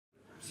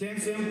Всем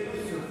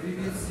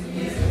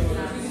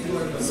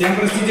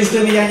простите, что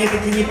я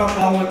таки не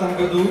попал в этом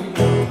году.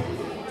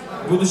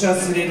 Буду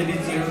сейчас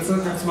реабилитироваться,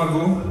 как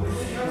смогу.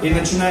 И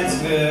начинать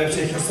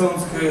вообще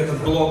херсонский этот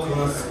блок у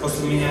нас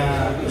после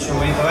меня еще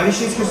мои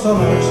товарищи из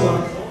Херсона. Так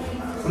что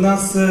у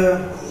нас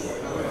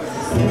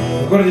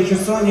в городе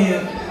Херсоне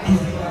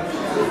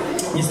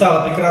не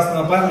стало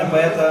прекрасного парня,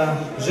 поэта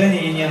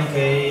Жени Яненко.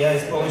 И я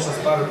исполню сейчас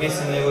пару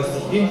песен на его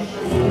стихи.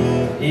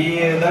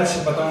 И дальше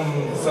потом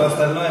все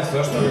остальное,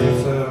 все, что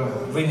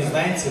вы не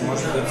знаете,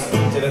 может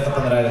быть, тебе это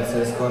понравится.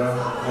 И скоро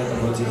это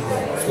будете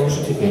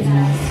слушать и петь.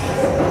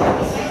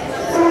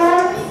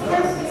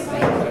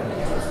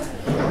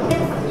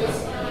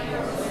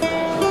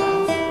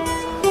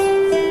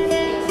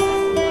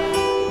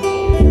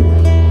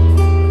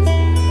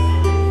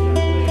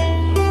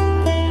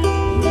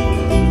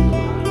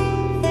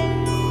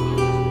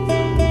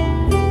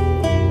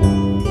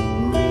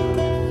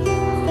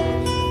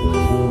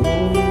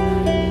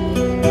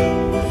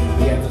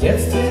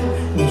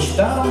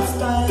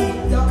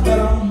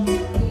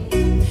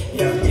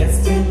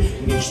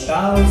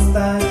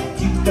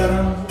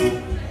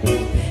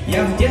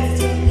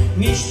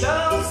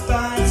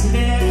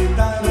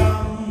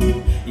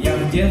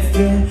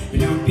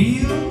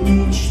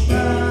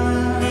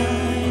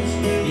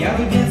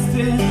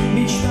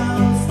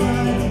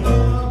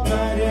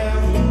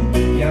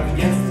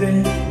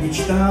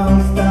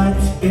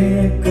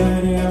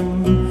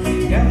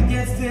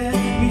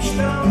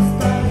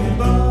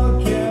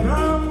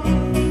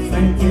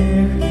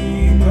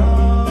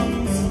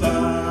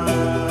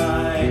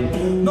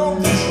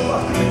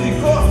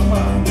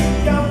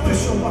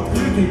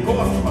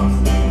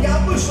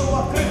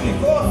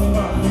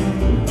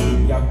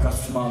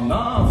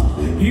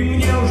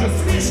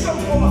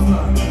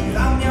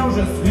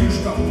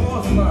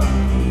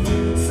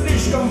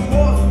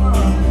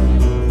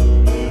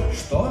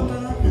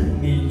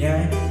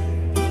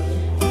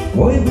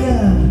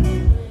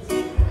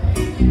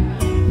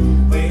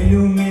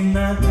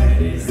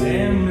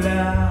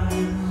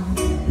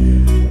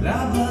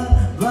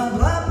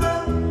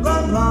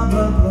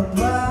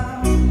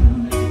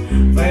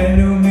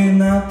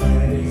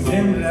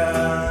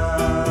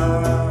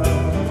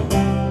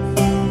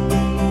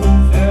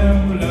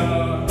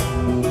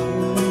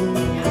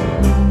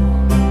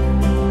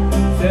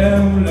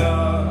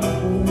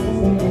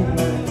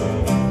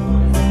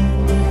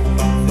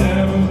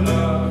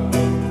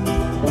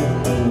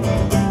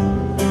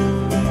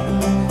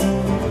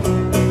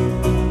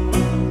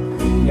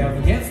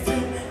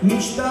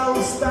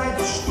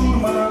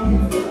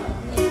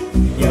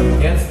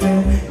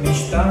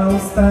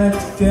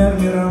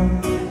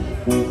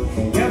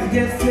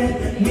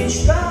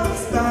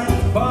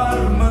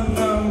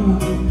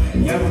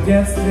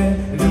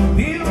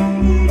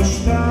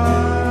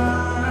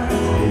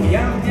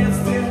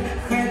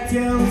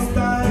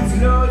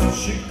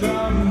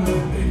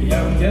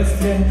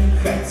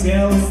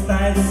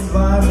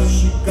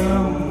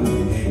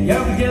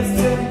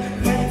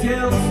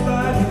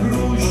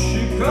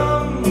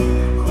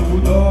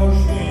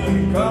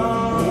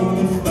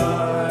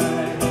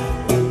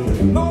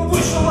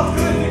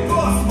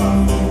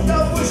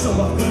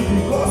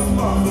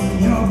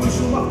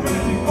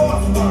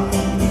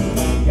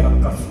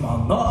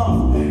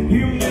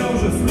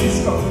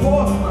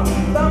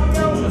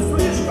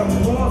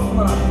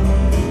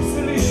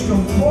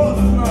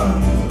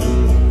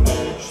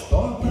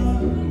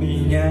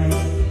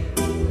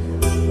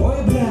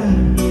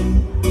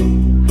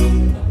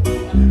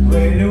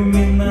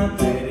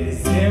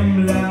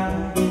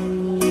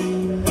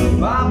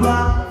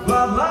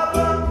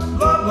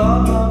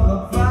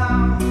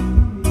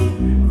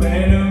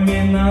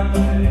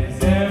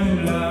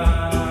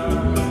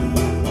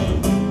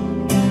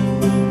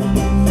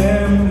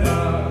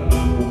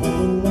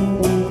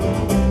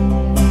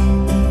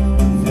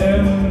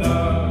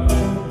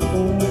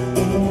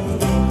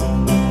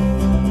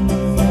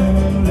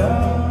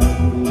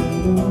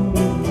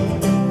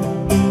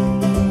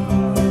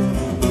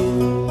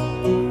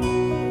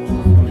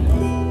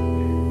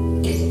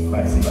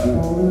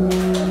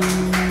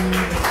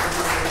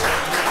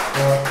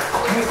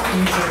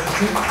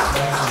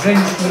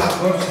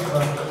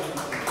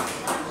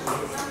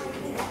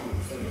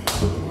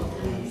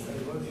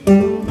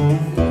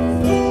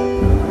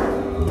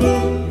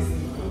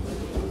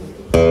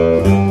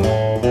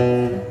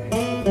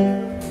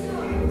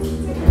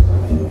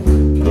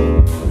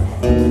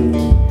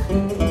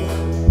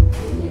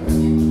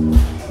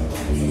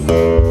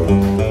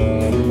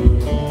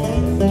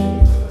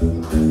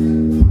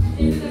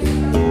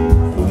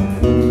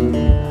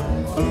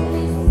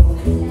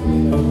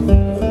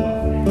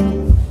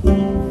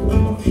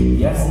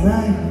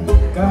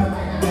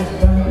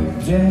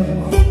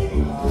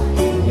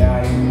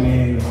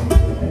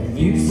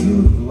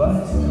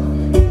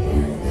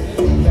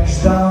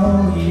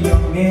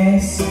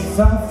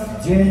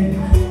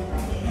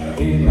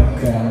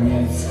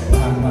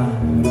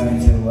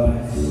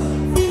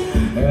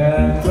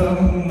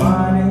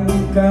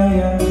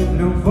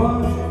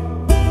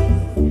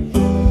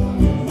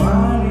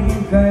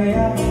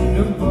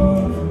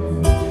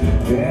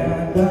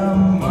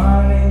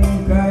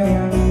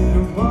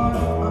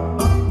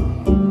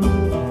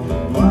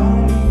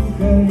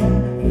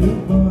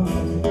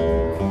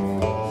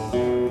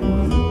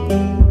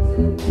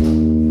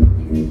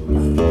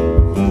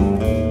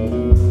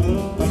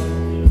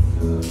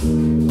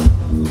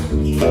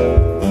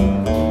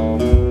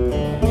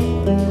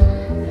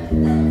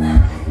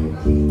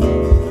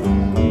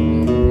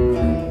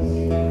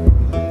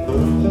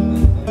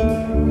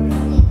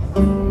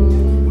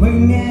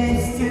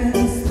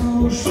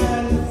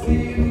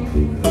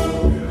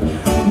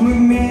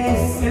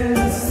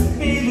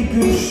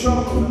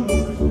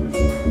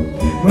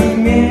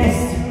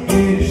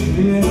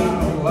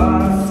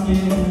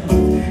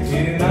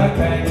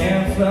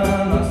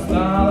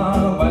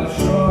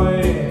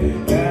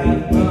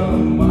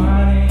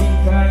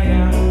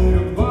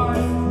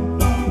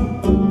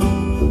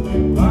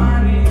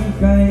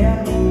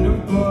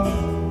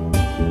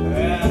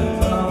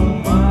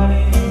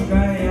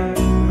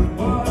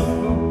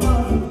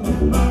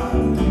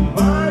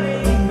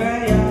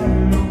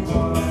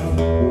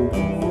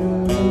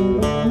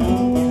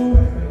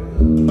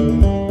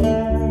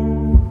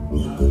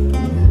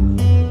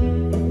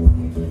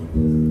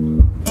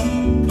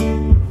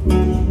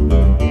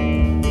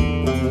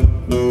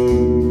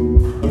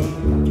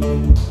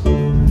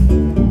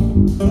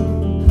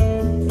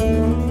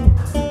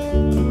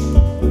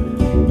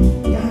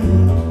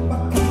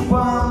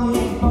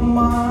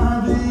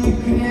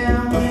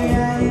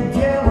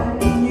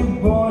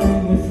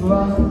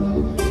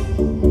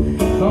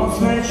 Но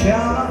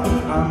сначала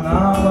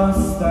она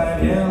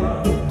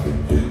постарела,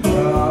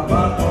 а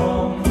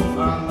потом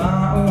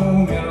она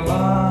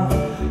умерла.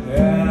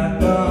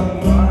 Это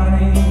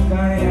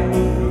маленькая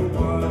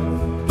любовь,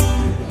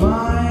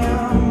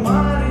 моя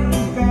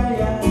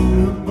маленькая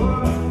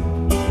любовь.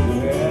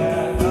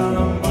 Это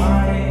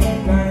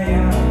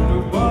маленькая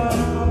любовь,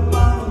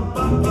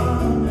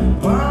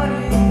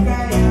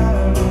 маленькая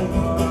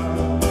любовь,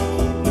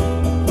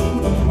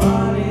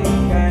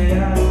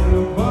 маленькая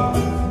любовь.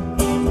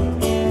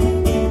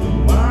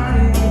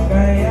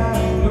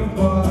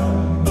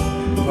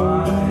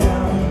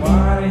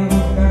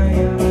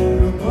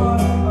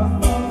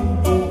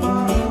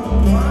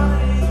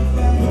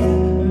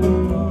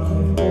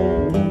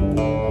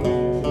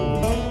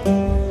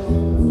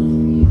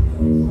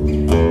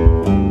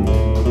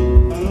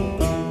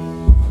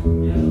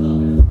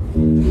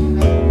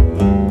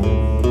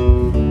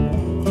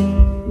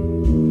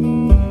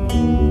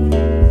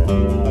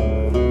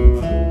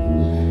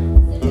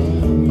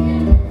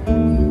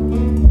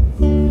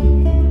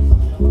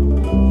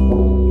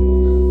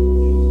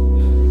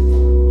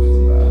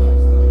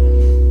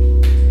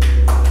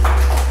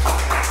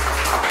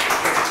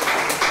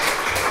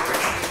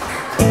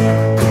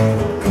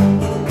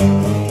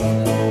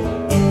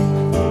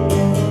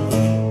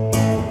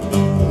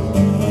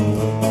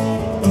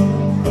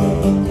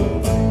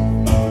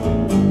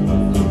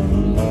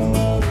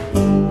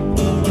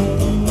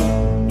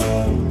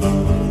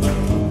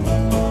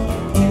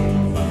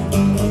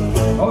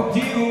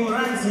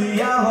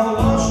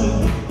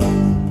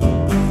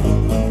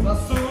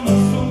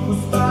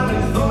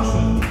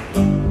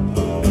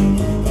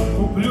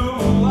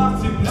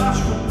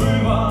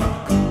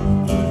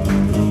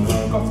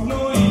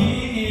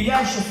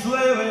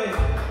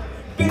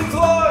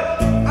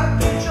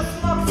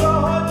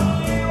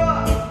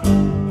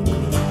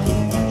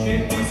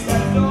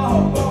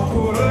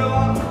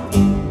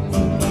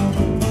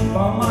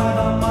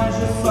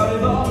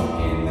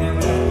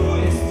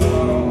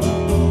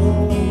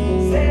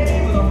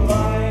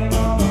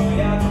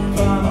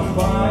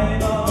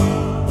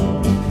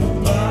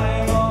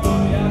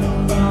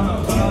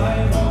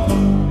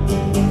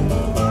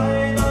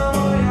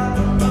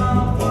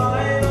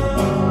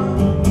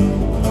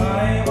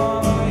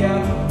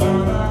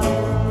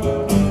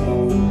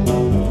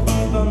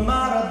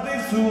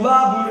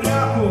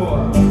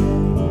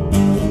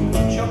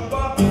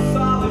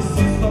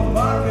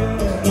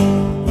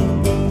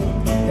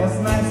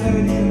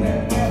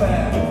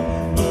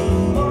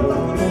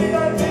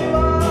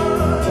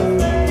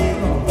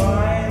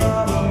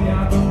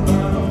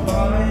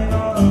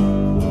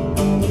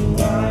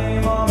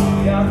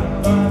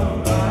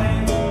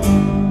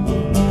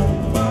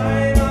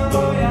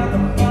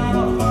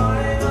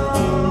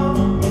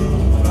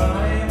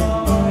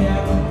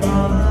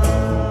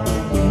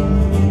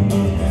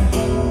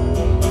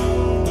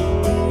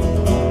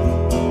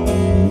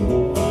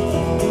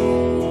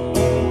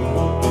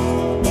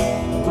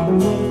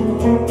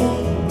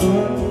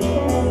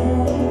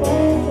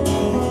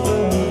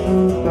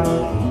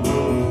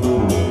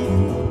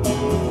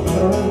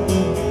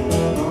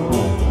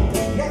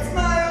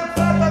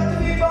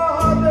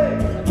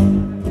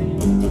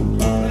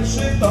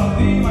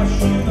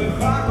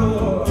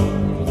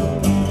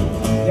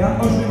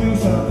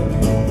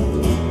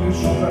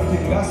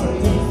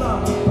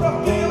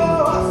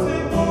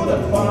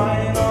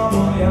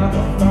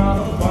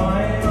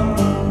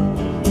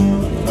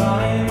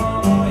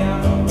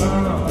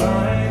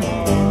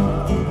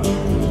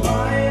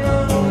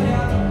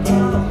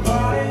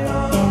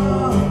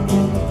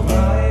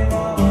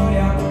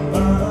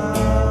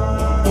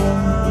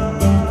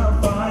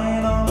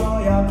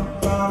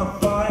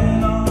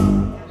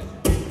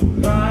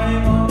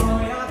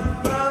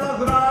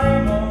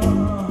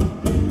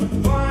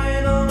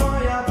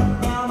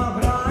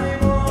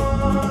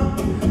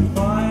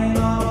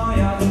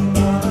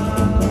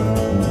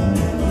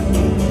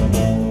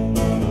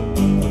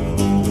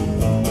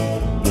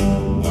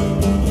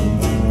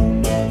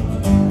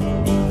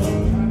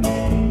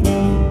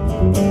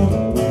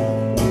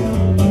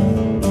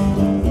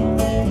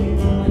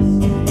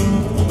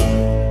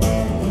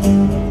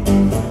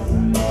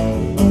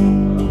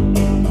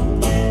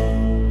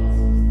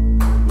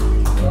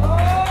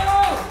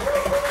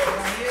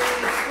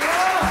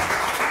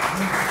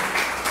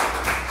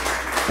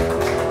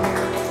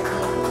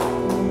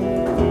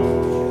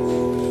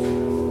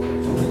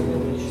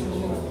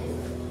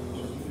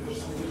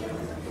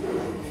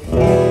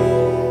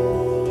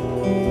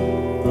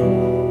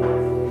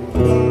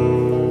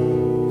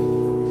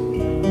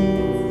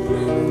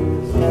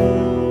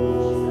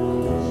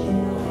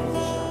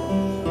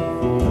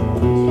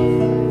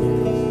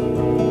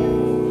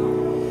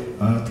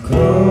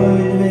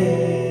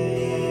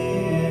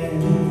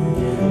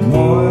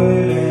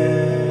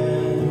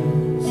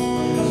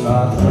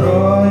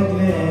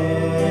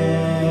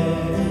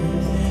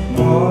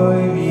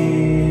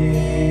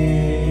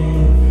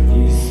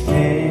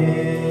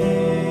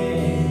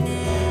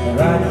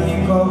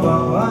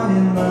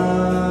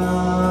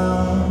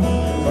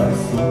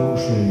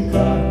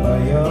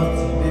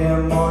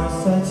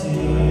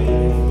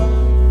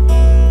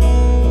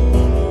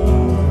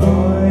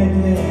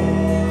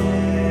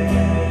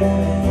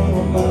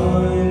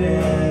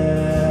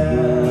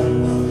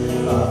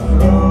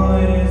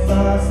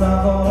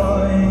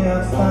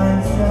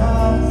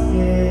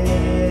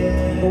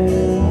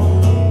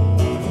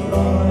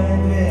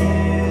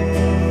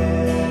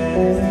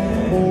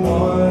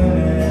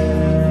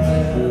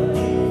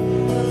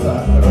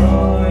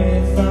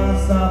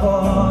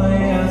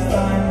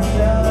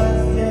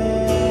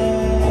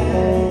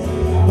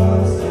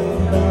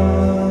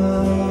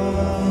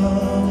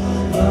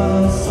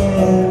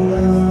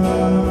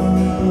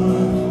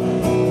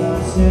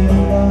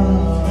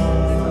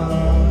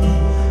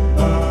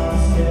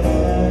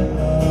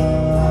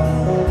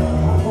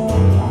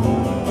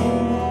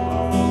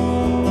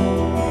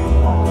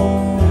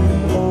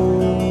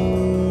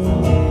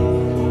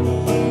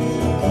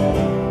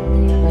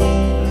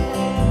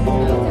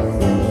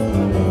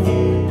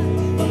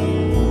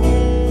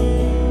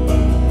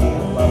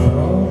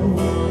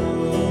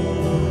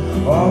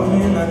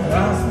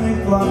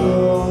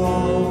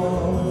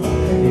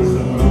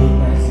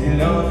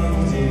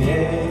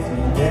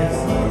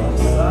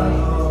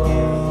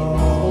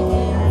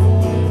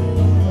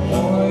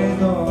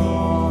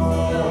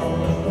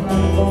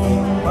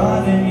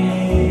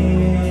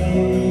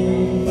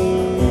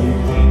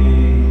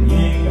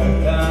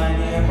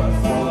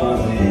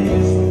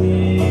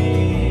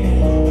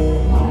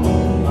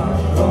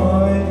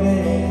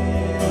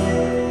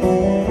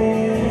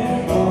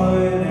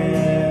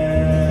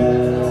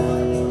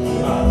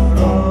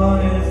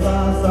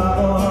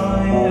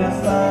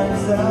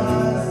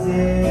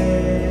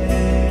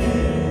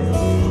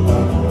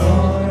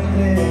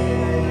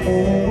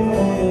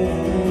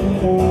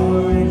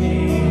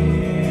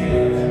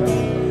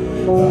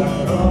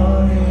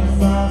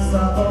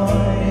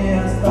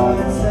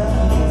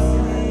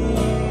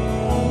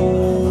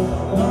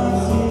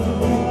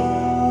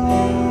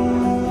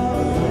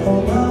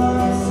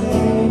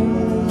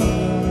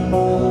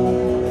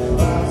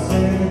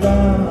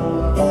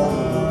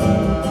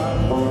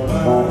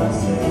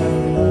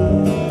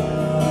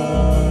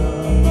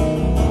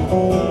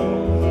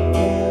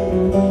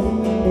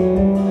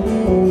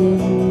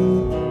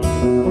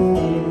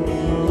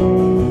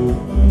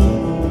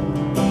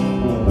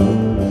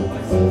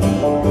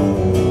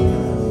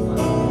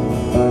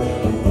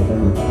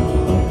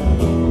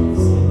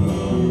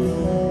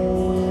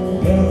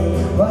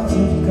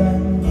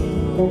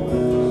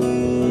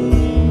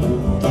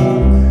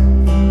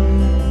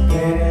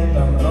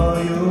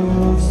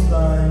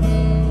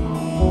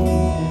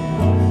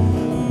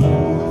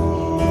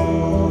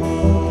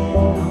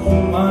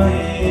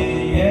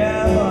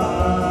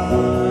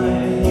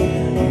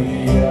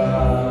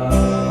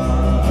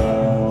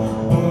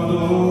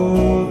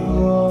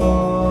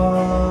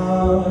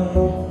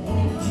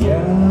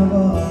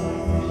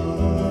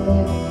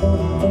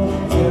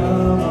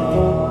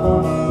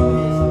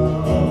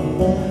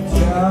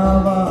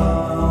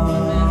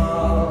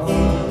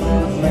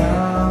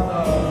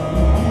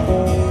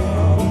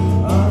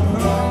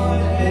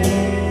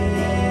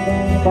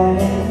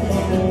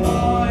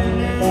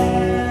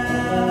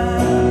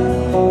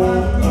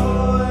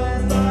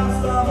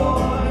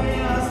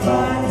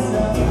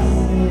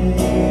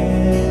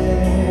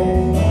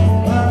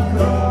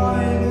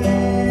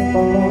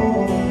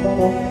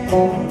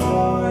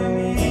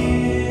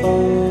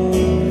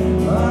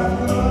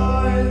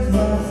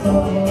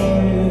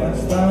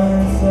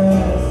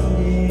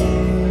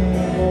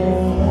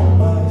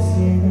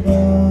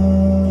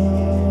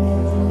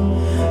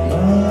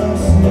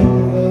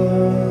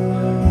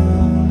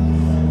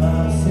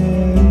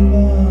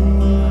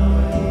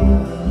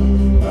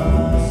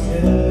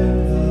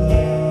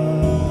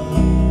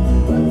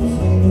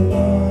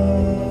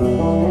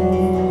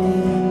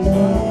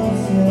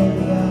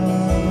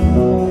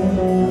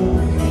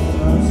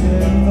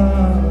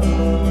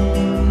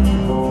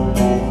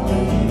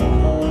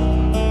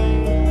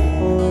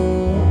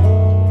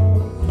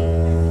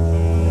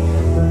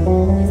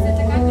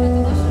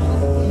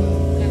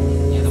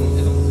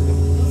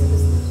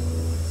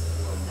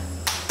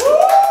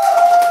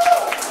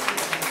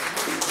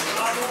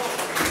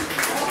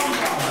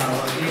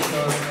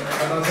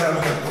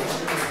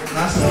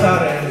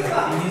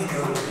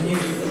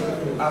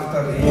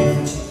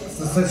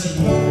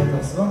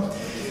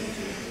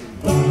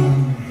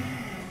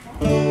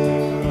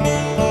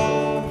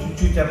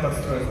 Чуть-чуть тебя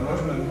подстроить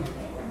можно?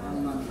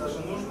 Даже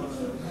нужно?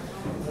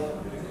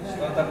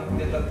 Что-то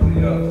где-то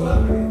плывет.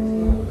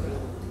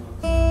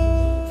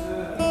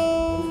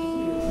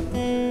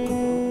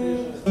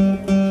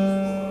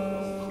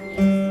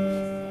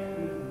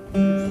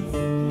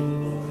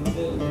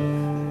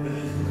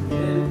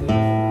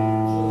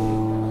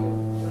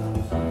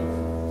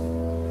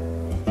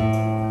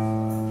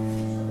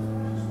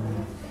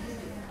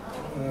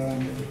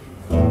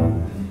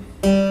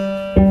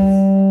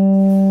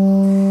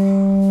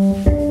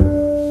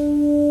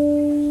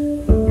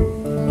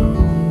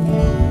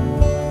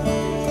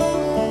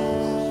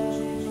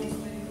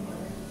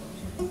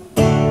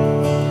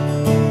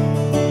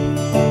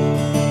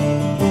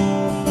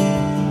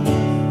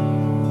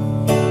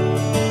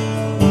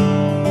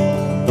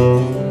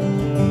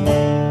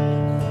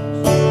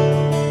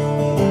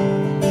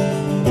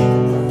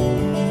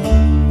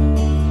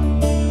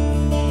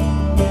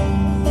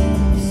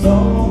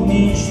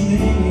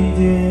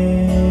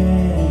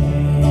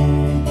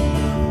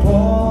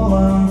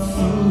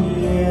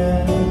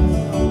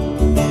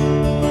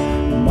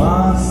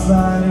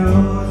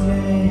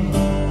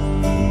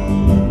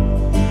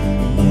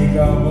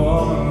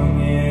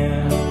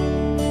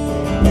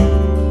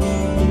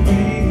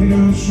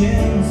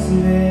 выключен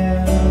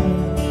свет,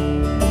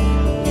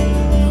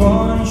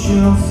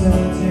 кончился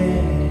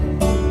день,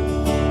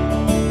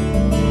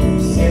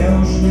 все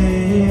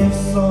ушли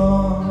в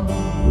сон,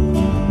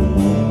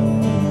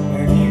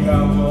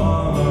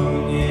 никого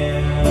нет.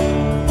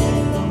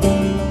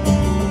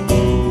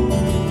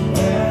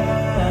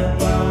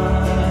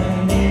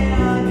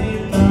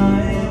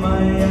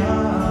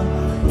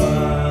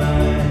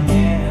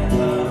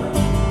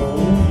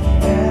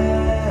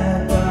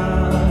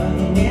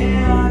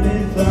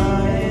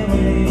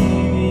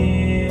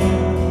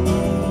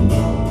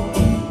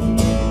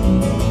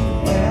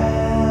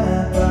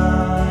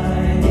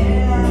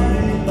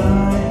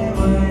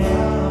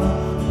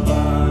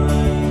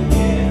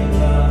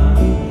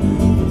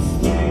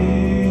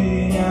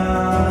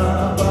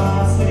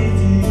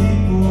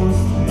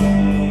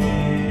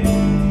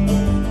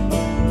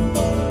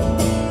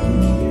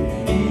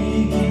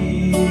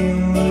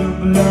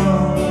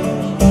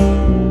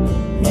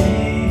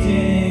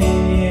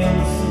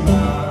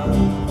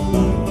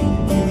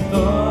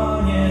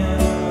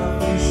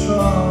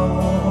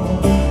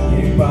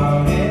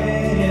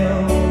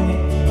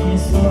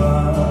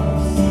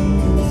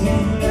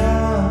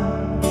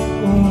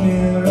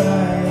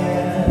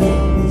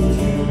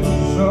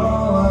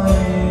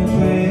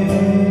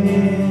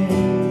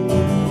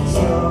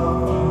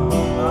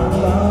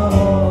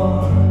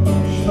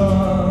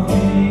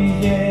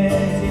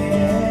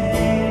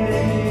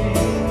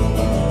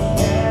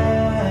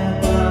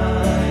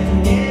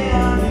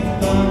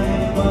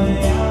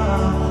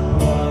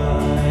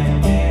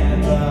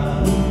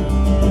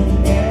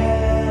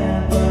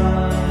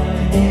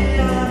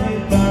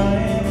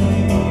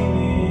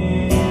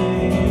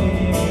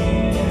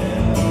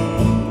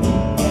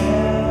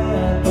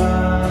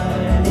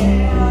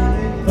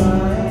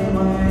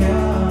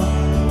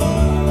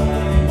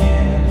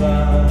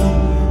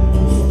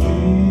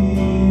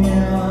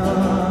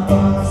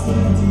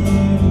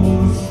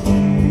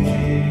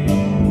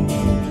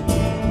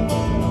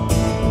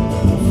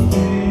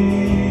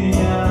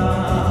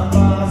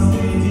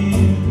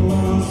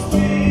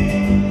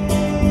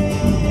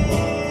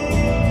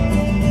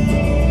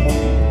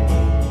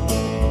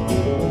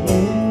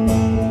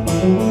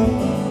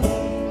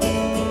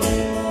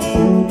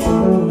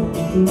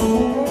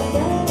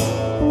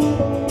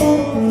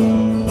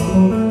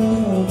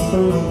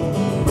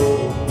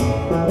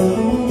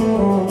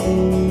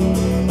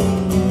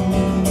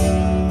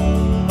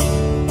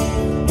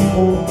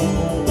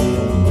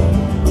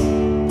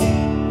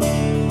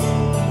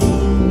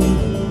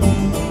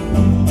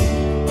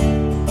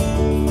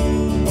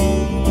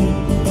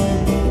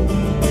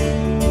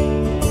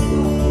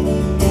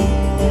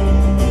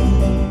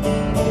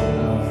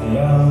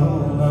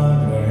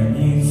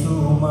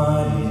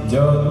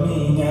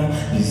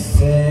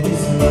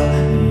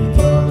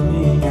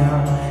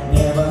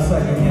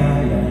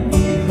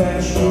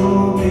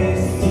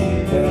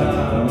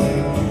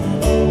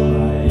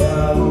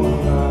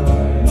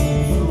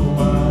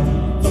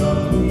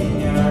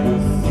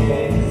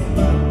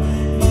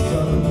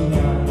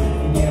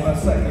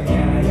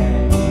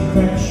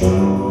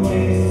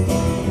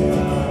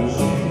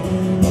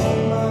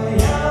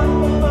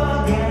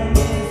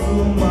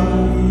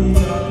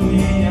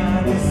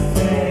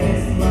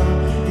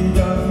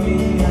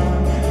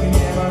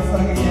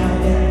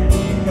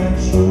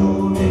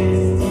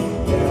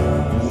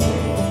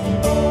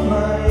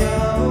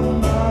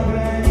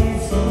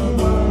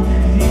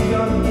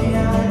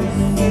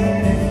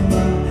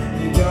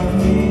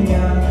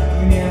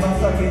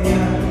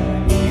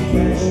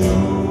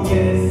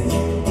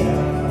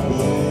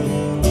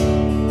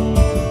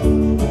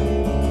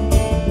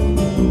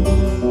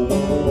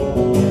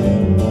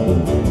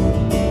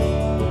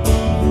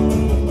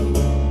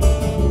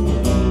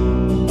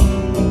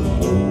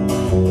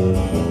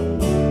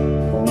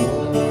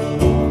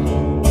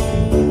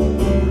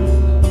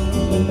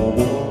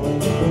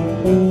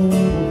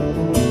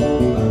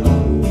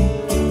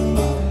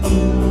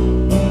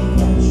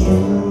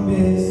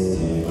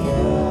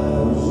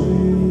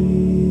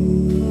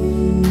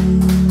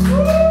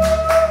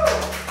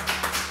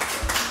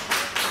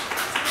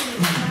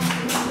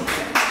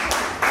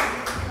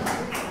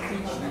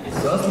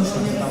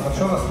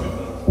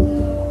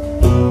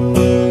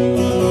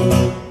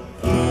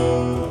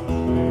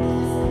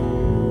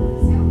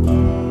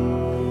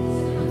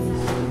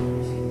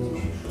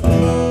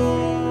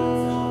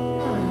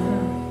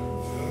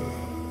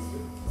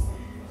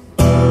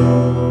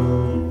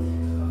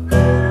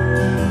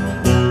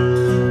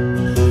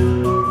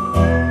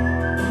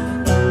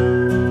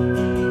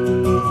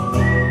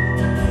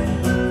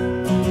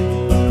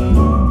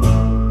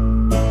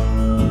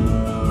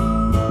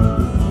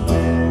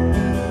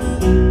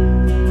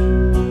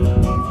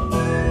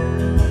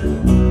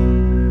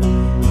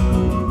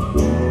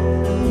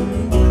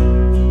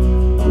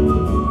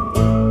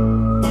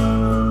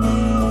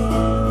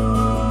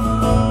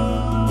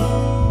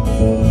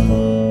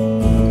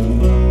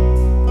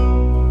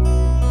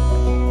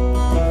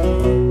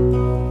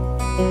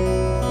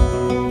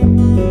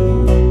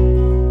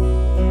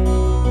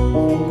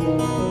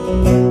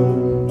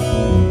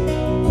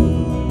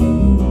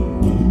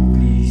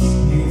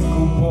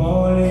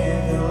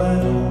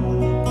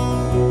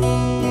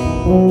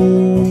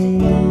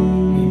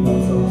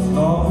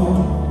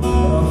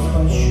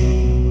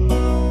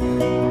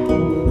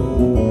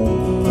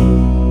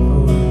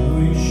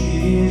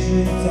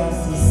 життя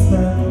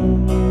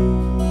систем.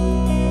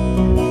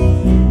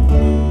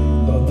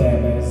 До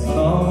тебе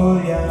знову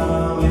я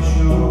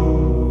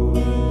лечу.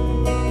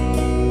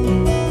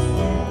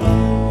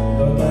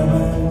 До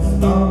тебе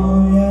знову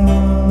я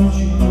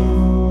лечу.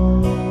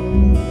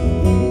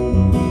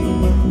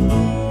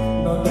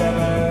 До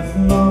тебе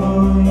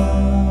знову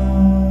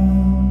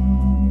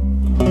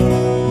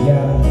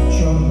я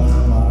чорна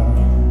хмара,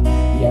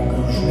 я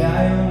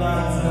кружляю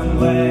над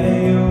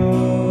землею,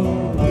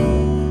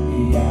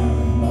 і я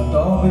над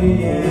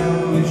обрієм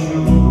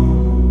лечу.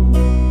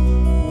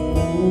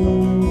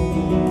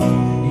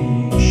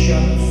 І що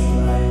не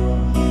знаю,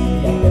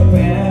 я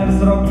тепер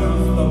зроблю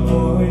з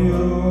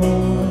тобою,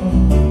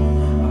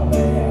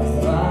 але я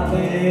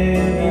зради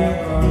не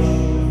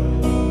прощу.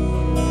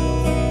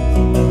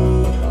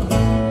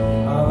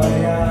 Але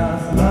я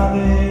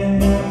зради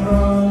не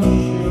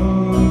прощу.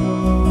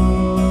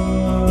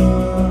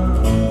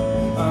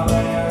 Але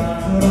я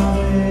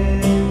зради.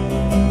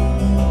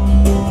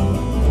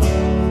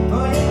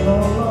 Твоє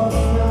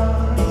волосся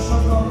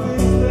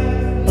шовковисте,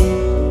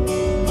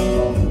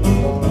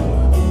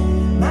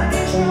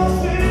 навіщо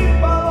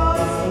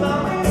сипалось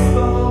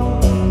намисто?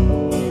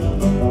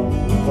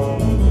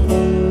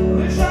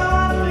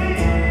 Лежала ти,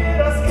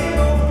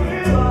 розкинув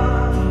крила.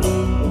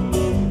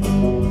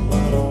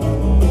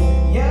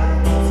 Я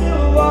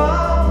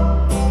цілував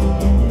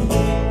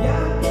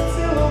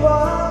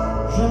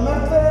вже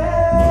мертве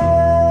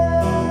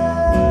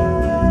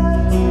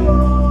тіло,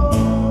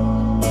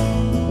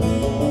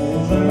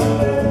 вже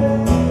мертве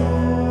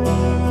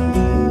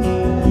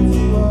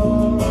тіло.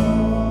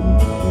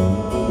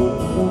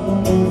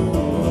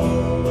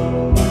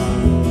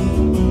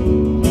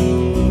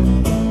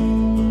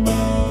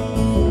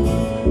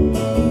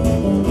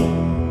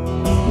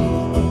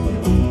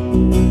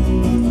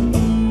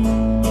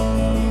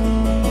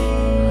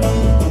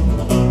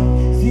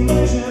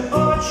 Зніми же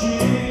очі,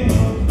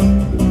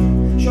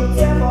 щоб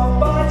це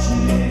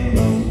побачити.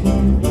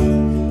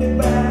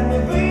 Тебе не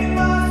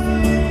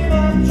винести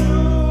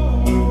навчу.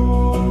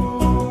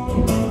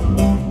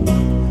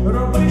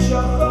 Роби, що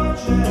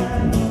хочеш,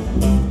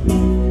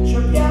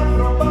 щоб я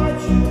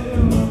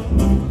пробачив,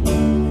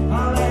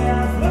 але я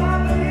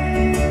зради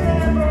не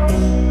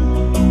прощу.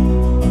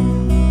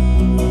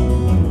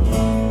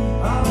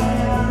 Але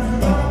я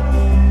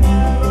зради не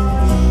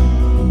прощу.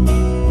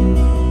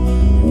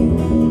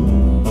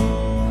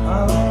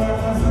 Але я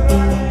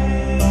зради.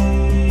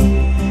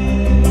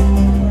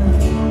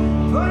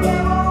 Твоє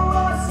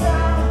волосся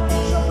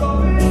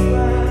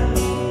шовковисте,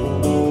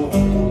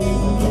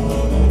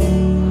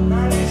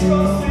 навіщо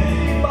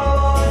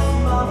сипалось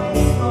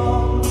намисто?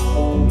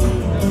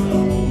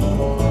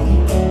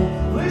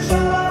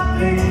 Лежала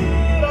ти,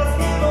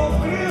 розкинув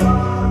крила.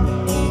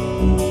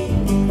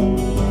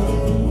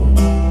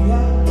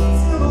 Я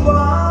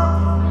цілував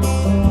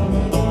вже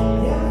мертве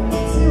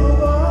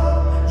тіло.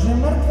 Вже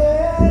мертве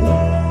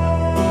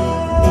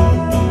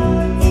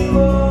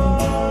тіло.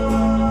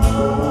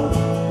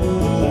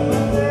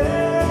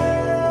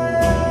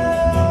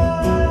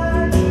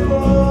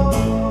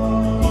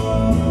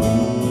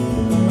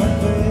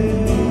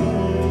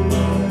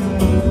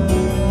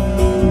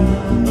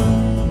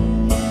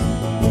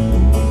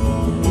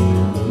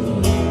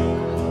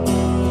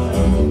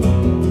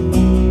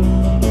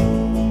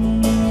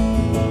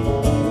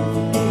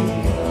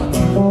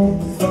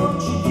 Сон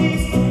чи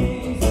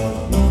дійсність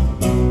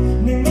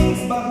не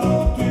міг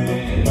збагнути,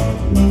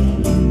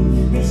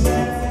 не все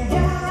це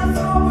я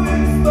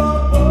зробив з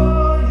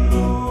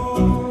тобою.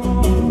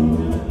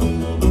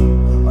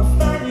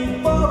 Останній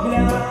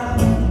погляд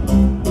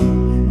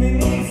не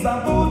міг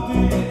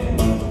забути,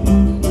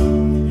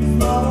 і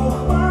знову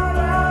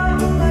хмара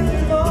наді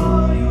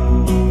мною.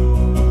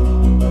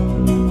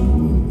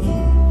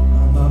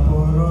 А на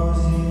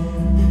порозі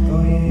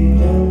твоєї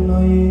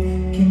темної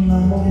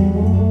кімнати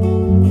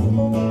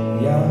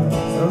я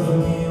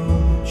зрозумів,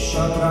 що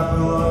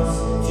трапилось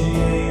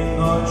тієї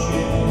ночі.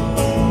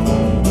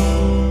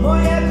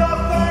 Моє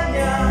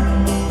кохання,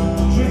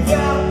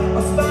 життя,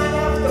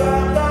 остання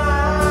втрата.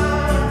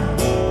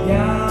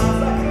 Я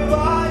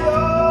закриваю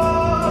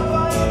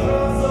твої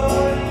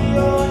прозорі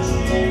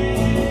очі.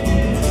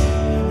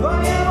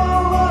 Твоє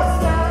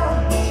волосся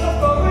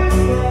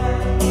шовковисте,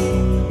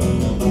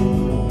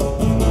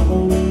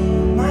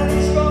 на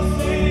ліжко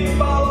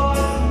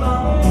сипалось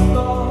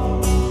намисто.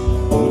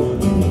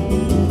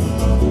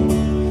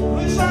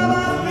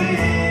 Лежала ти,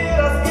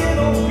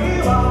 розкинув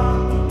крила.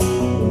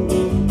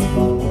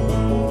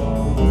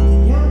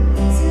 Я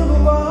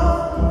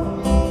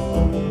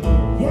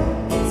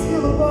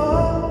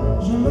цілував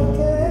вже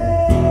мертве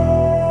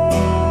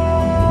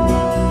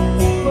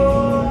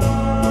тіло.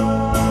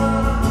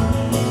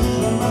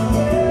 Вже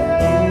мертве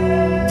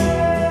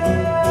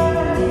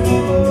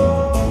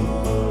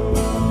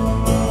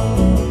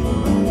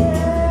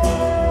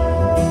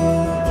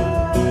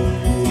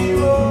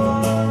тіло.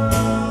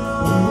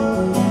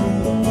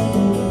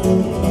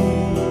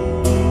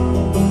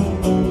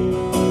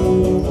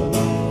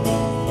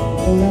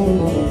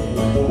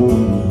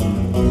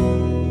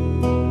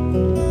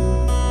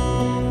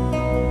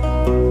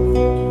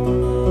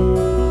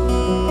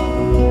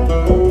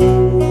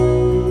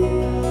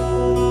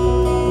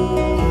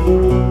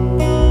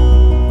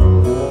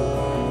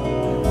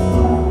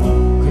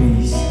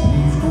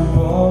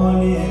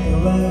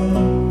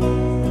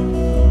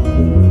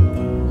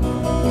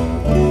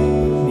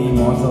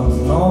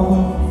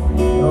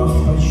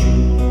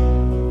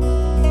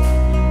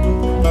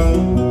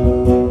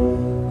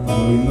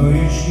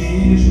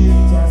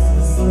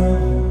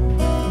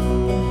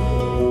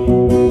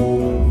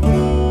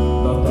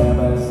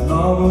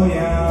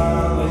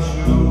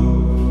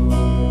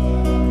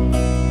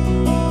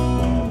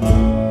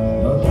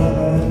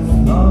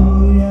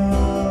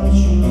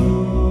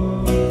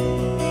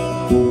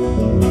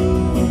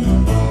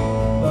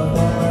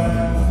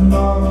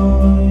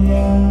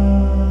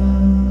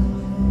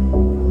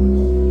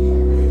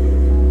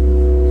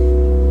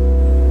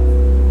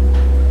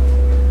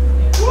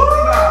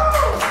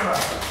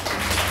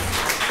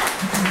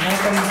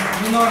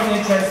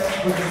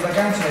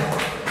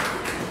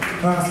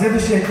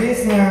 Следующая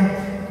песня,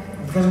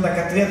 скажем так,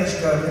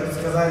 ответочка, как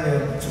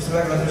сказали, что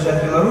всегда, когда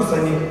приезжают белорусы,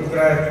 они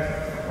играют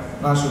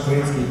наши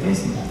украинские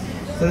песни.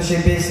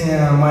 Следующая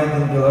песня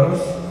 «Майдан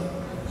Беларусь».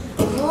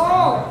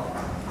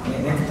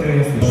 Некоторые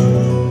ее слышат.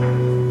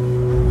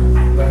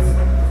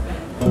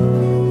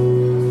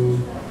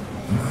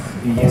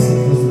 И если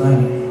бы вы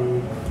знали,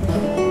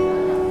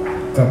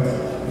 как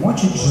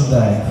мочит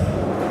джедаев,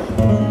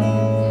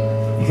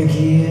 и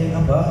какие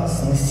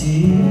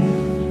опасности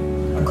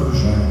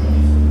окружают,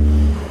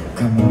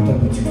 кому-то,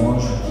 быть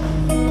может,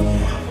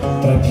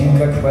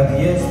 тропинка к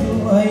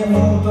подъезду, а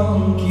ему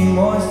тонкий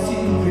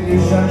мостик,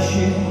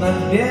 лежащий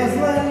над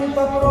бездной,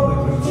 попробуй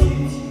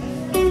крутить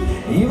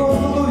его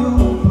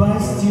злую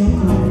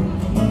пластинку,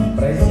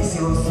 пройти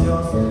силу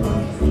слез,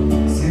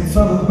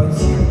 свинцовых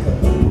ботинках,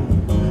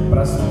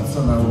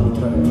 проснуться на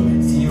утро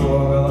с его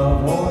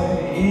головой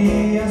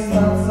и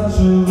остаться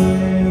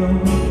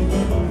живым,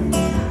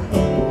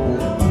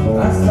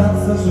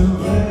 остаться живым.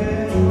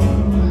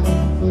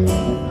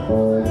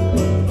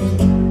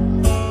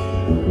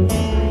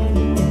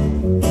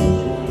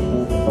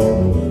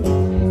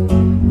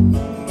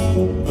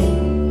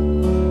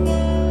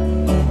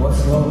 Вот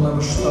словно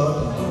бы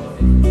что-то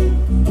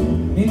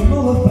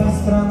мелькнуло в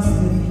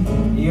пространстве,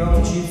 и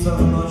он мчится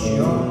в ночь, и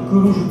он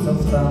кружится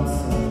в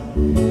танце.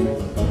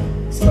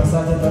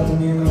 Спасать этот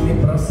мир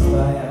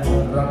непростая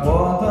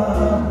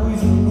работа,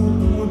 пусть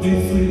будут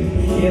мудрецы,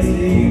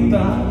 если им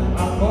там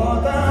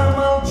охота,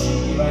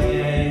 молчи и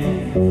воняй.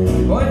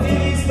 Хоть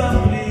девиз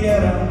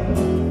тамплиера,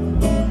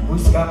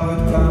 пусть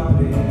капают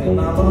капли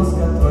на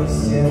лоскот твой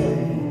серый,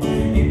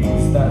 и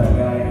пусть,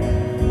 дорогая,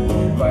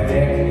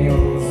 вовек не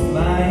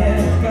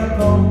узнает,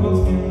 каков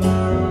был финал.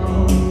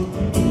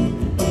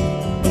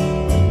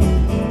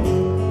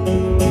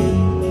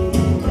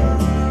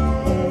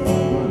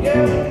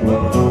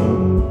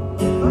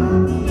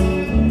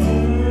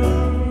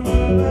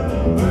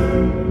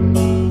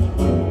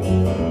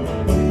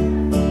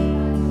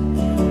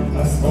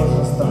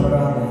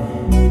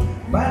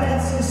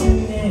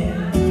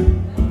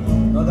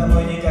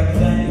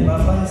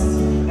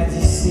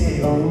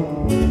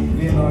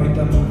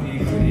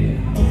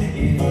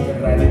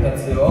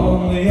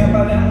 Гравитационные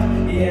поля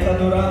и эта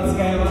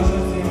дурацкая ваша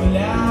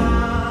земля,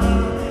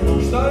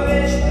 что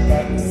вечно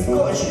как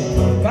скочит,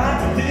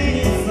 как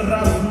двинет с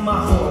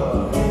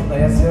размаху. Но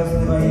я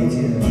звездный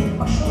воитель,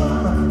 пошла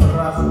на к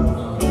праху.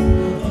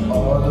 О,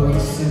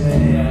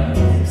 дульсинея,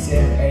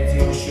 всех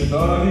этих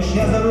чудовищ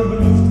я зарублю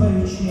в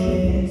твою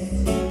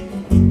честь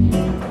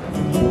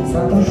за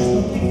то,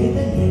 что ты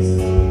где-то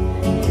есть.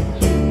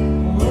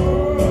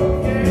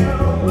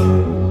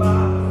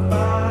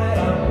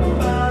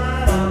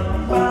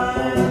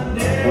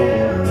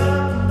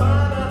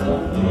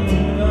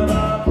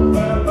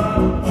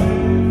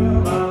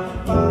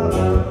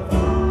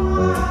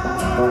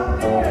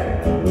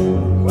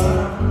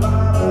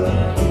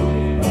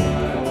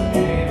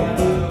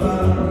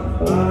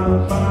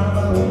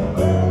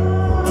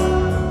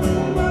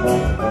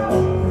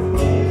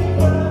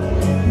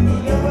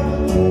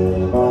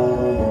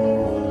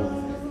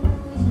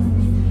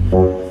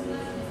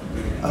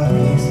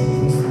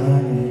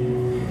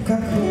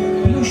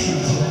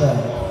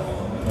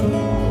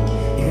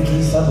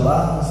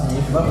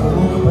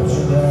 Вокруг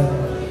поджидает,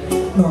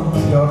 но он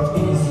тверд и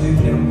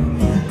незыблем,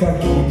 как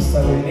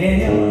гипсовый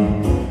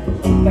Ленин,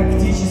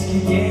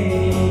 тактический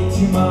гений,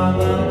 тьма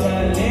на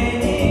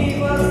колени, в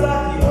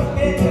глазах его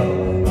пепел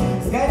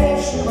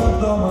сгоревшего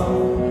дома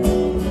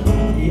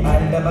и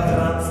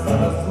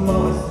альдебаранского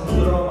злого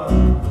синдрома.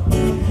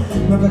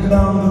 Но когда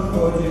он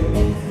выходит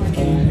в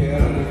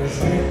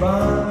киберрежим,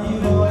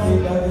 его не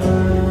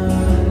догнать,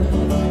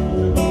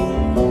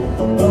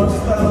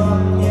 просто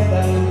он не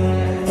догнать.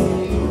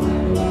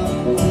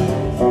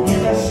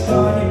 Что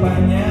не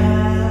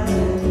понять,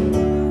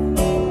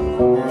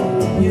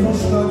 ни за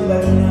что не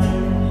догнать.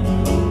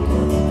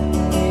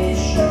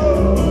 Еще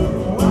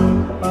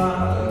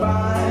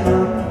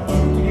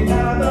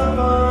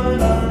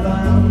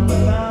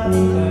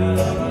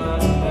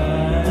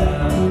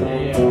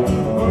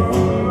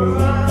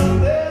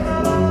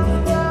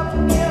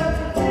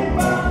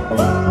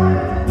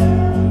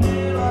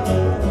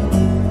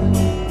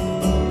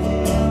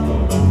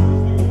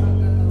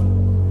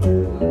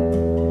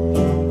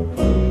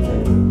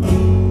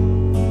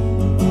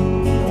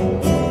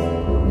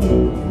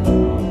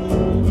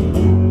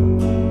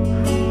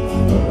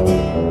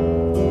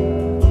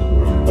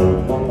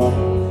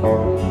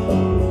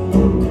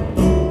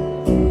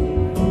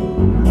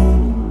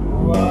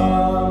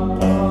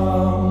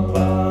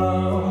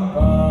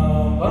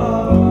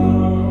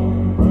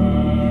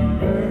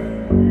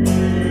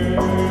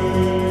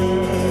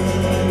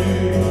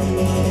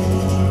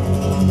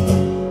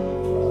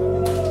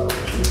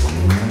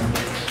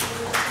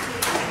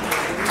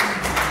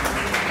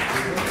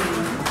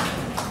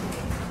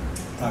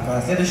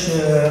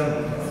следующая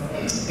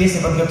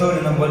песня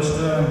подготовлена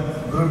больше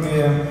в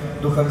группе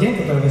 «Духов день»,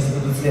 которые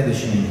будут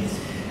следующими.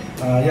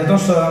 Дело в том,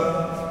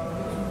 что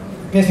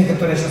песни,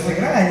 которые я сейчас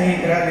играю, они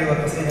играли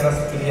вот последний раз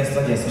в приезд в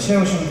Одессу. Вообще,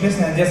 в общем,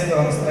 песня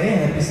одесского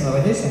настроения, написана в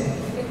Одессе.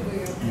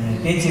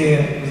 эти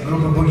из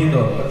группы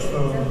Бугидо. Так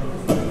что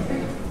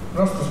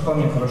просто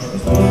вспомни хорошую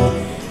историю.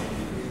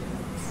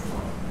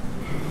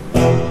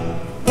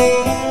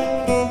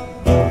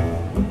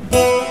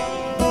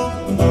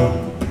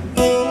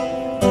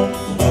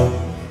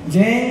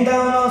 День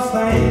давно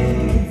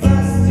стоит за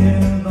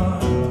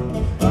стеной,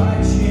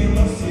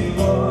 почему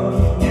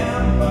сегодня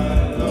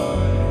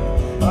больной,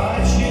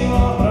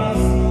 почему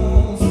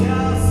проснулся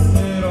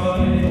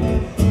сырой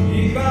и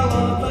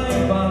холодной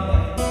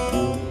водой.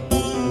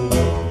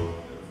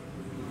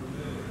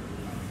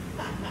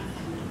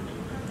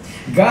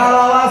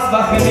 Голова с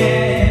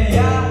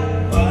похмелья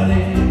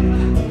болит,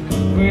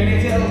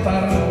 вылетел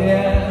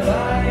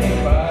торпедой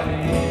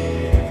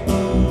болит,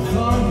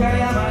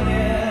 звонкая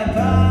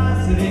монета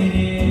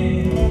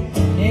звенит,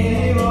 и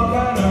его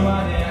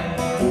кармане.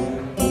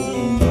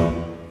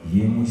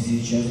 Ему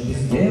сейчас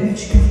без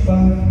девочки в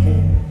парке,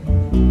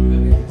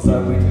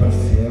 забыть про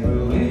все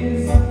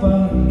былые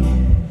запарки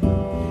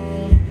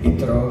и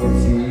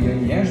трогать ее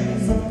нежно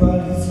за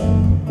пальцы.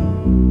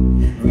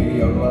 В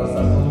ее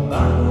глазах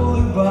луна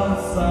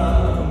улыбаться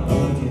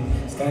будет,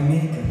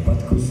 скамейка под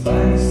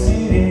кустами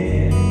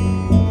сирени,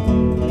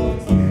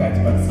 слыхать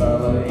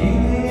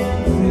поцелуйные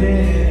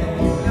звери,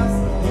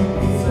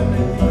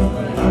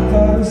 на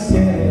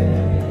карусели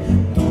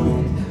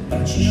дует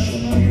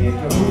очищенные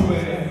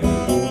трубы.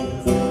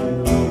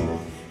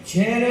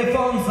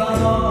 Телефон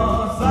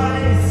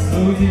заносой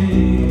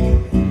судит,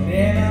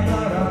 время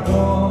на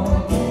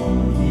работу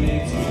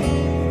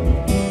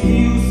летит, и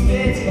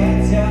успеть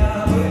хотя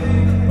бы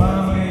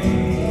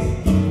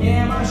помыть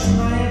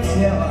немощное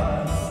тело.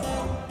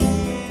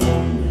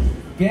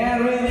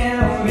 Первый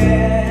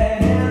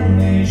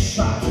неуверенный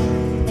шаг,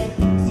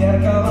 в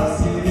зеркало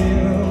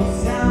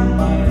сверился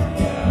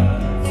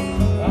маньяк,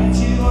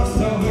 отчего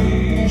все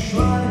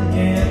вышло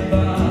не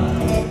так,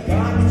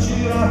 как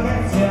вчера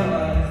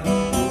хотелось.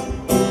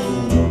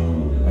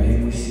 А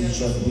ему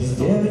сейчас без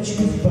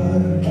девочки в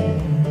парке,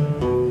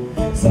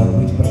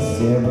 забыть про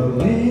все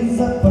былые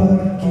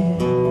запарки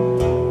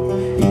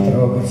и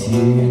трогать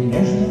ее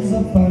нежно за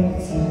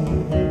пальцы.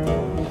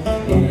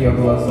 В ее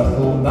глазах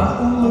луна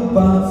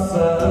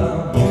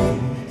улыбаться,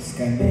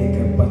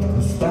 скамейка под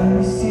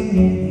кустами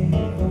сирени,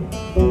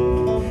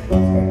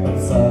 как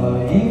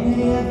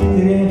поцелуйные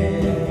трели,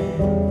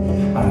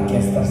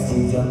 оркестр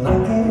сидя на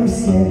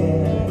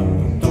карусели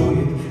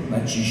дует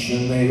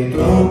начищенные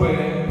трубы.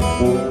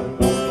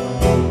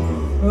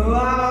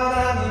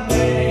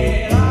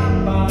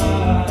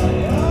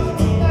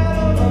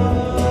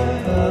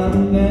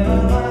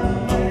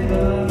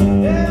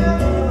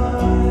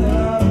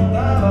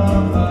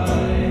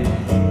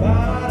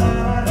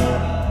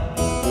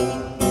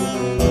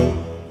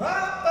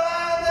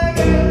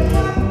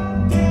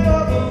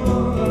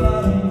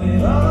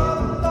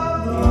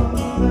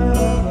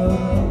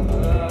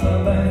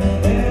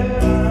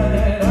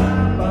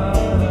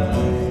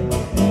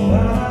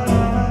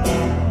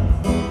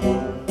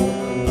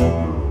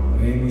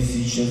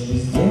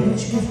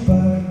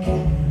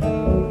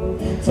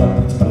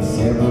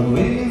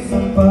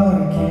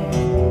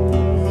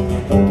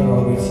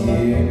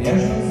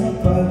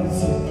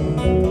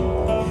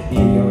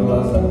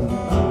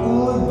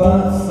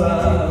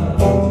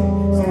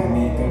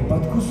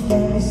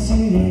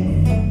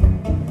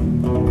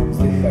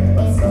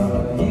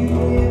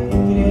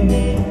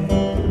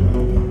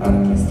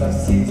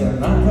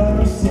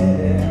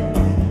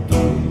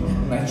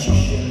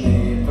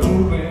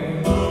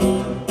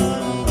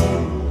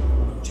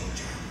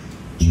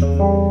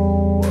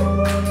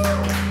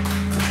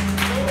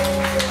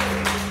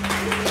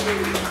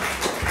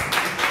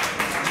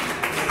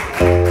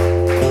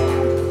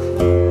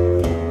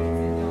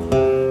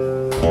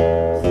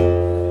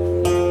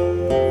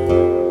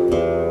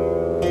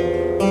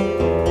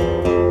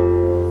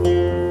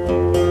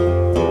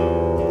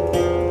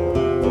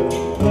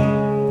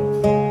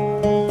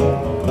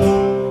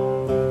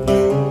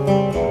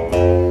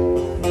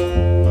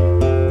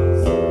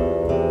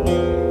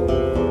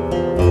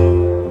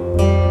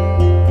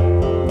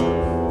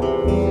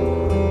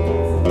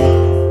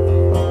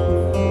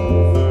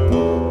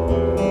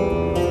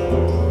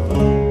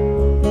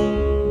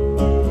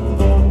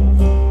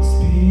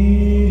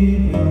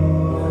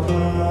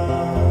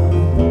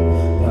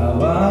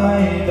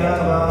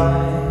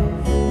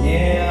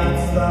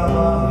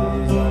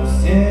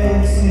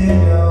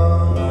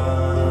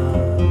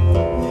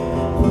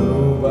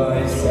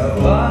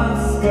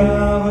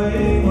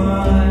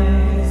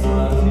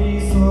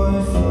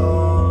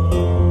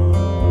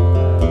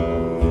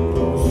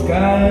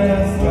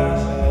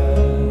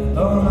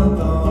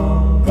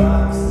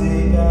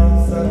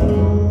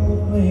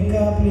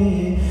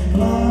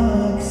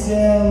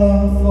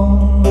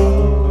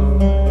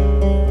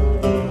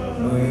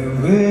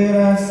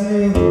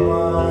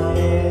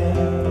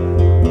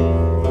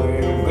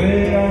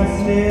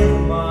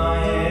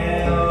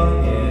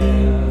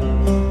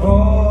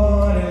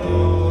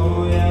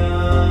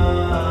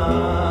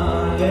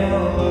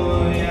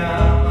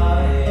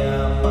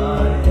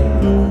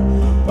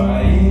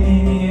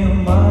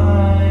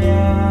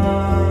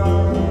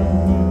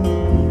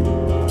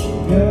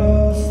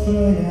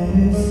 Каждая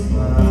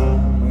весна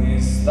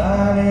мы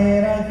стали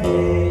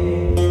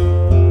родней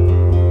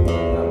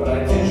на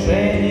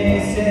протяжении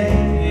 7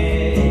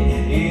 дней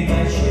и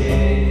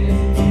ночей,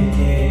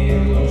 дней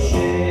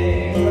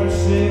лучей,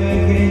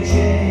 фальшивых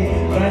речей,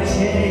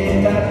 врачей,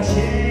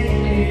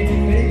 торчей,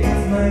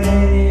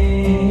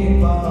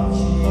 прикосновений,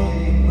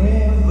 полчей. Мы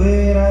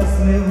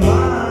выросли в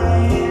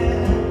мае,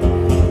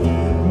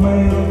 мы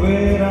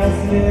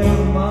выросли в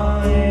мае.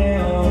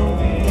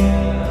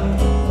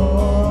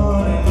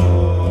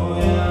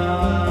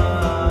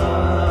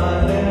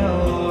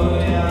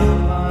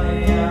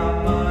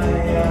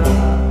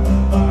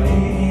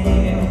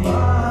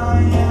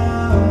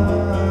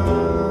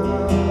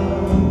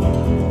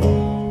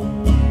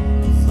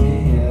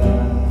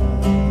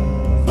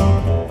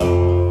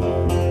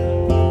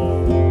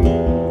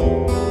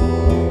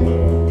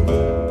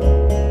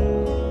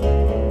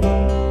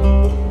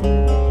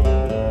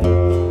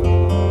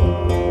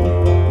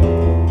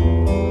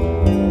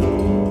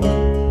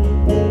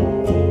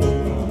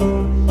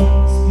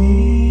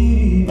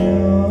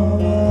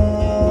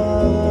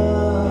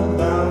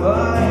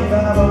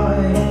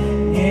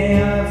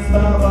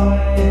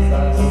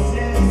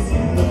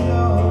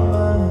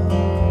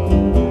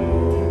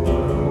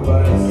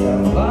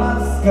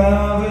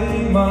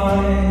 Ласковый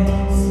май,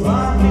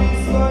 смотри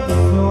свой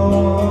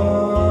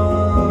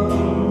сон,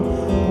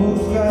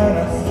 пускай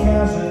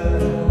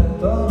расскажет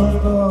он о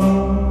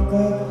том,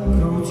 как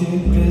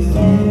крутит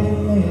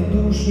бездельные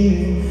души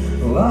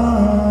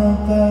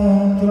лототрон.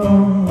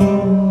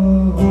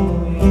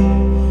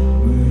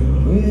 Мы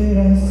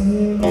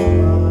выросли в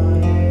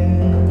мае,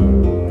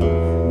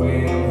 мы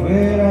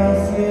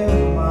выросли в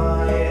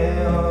мае,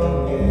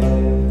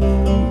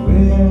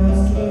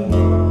 выросли в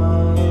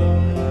мае.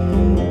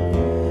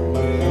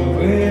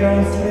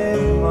 Выросли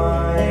в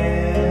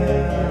мае,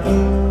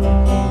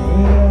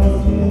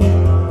 выросли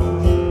в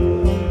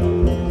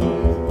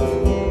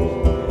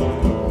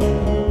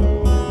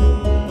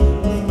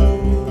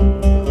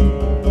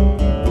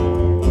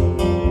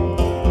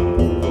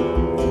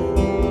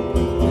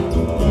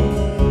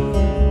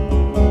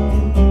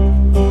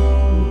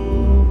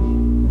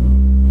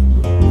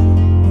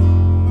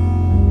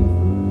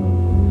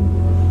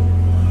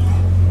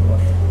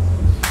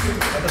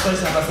Это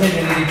точно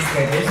последняя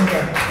лирическая песенка.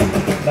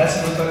 Дальше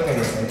будет только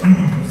весело.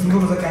 Не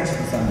буду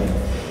заканчивать, на самом деле.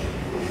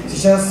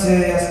 Сейчас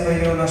я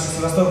спою наши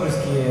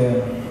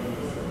севастопольские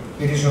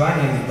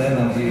переживания, да,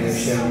 и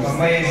вообще в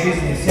моей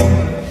жизни все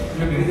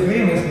мы любим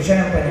Крым и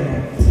скучаем по ним.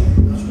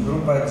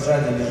 Группа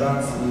Джади,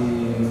 Лежанс и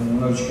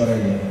немножечко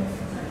Райе.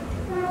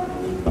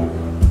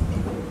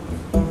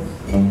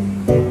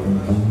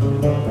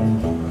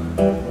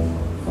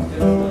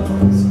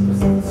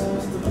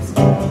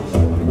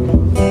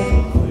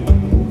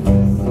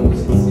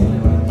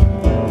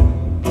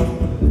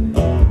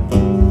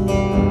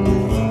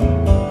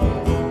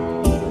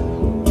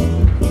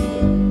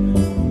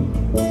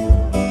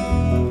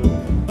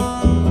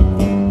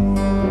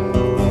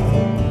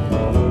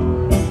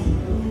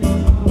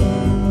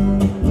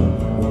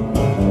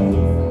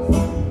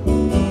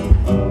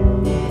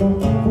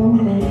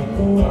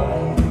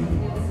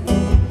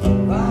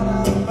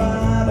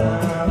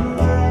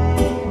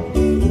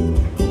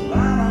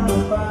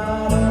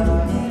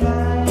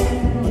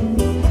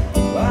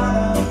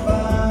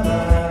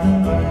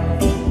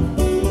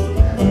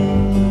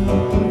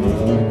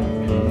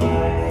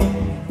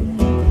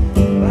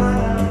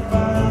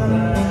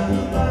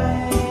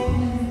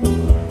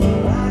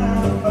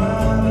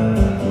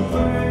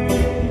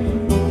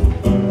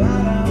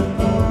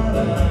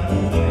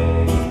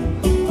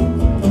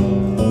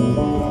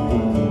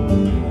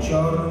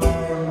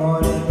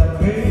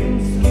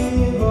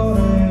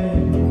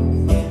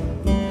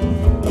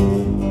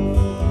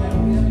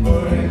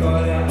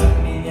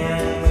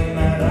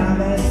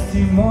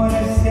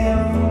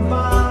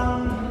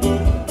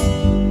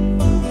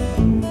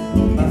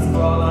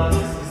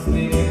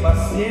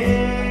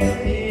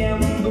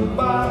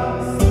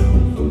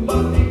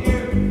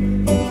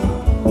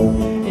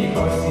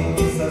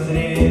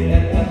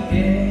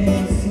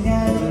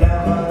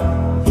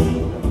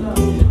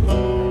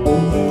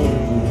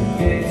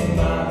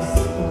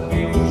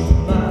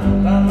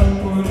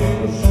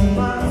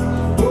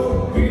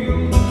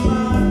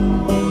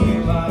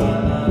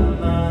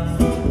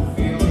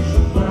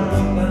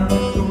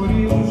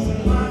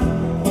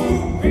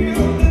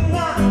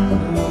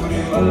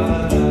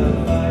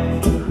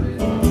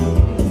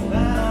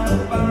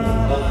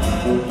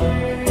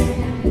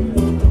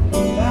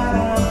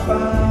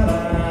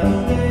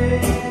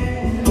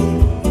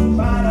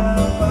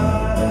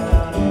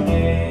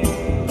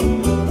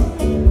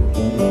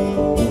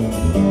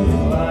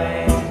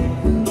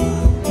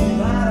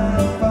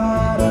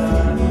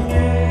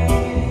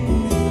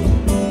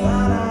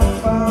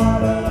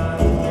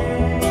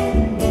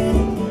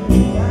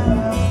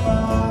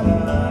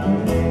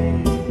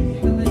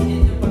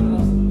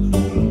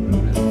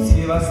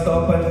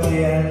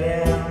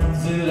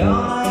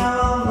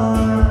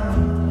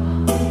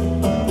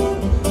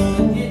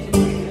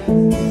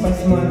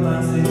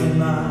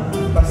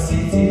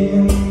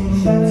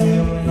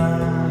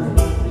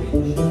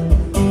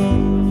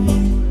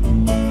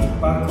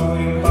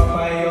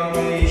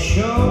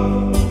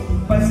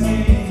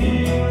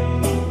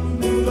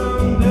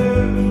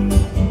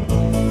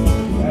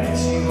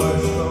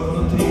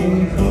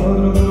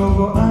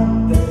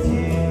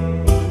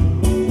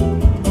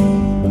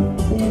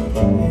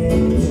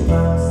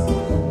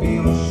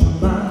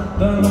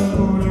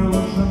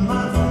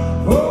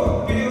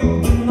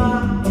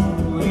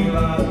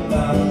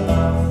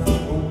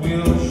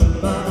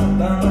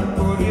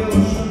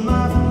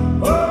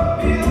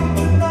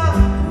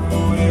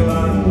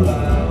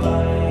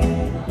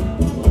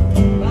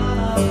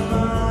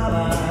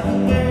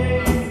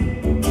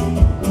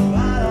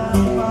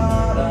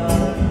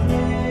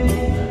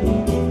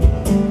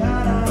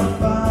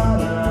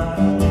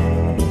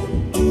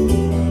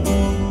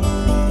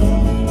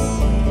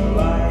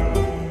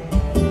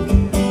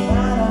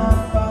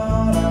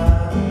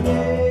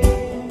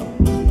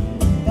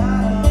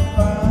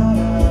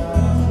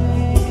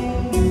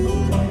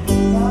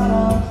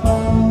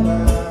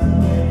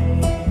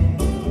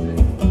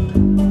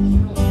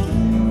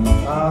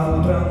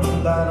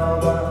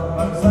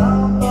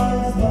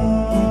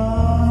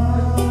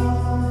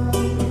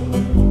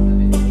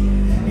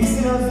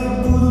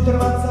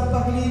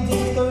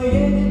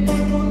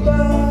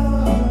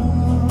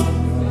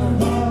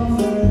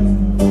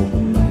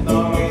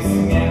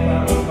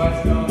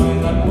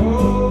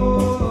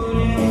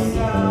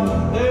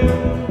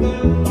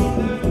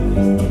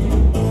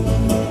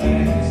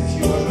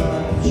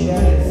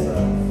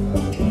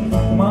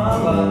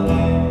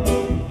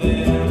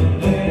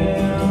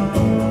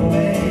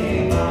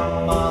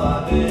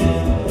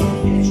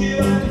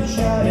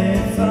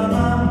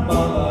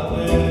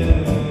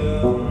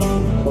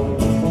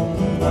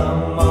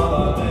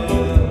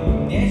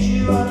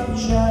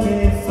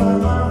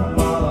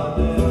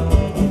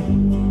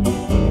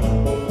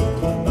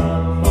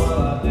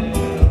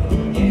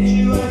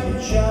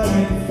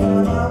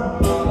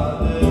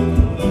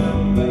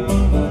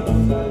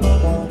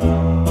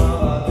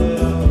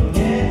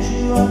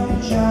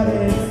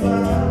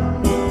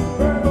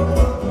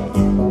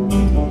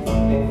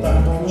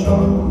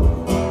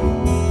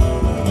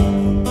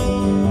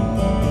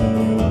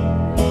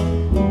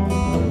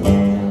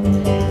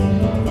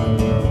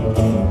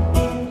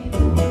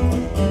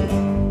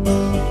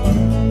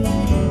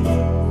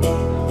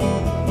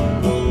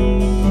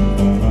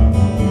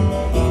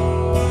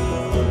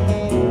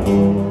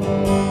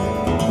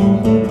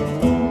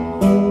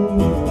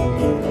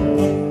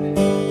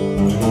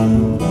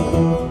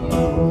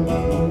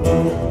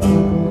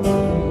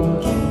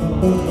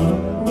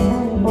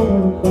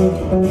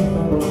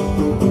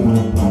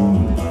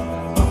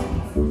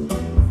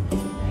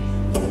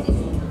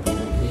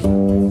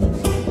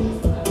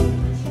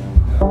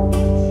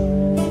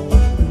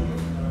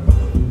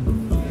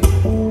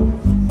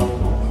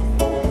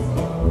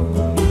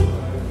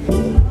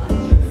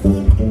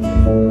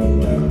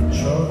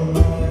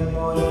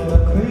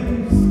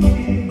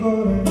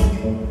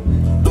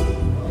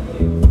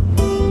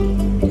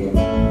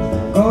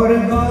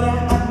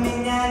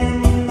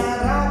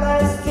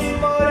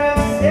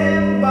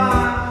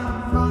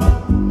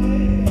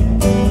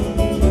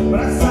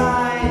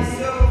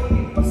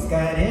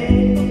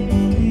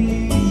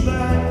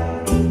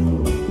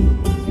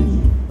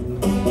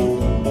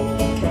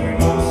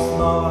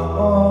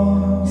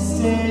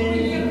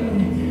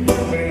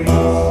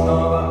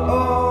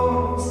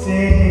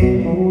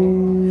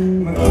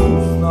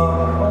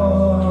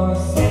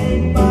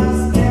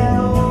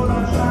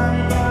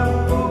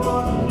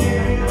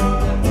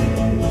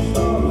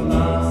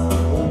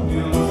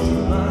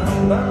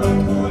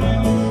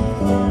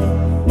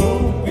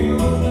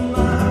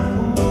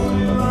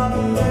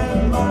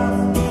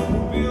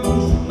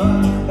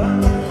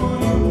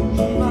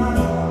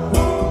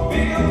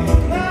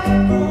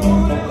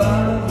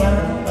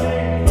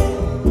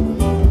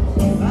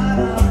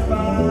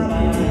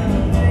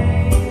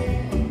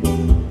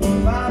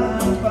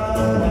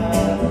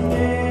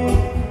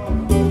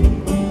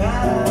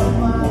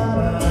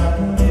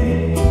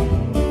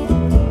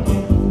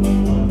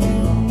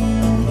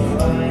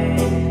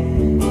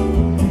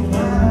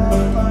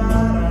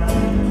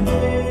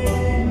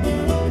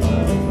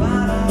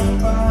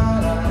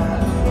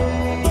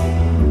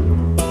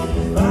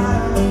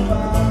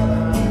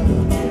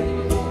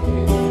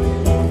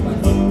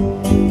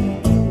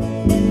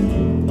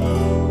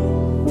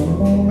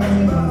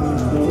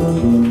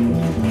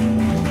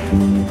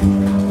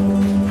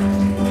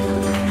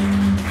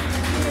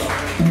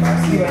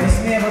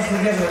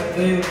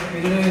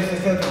 Передаю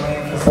эстафету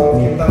моим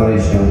красавским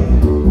товарищам.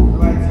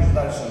 Давайте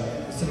дальше.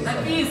 На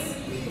бис!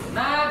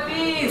 На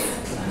бис!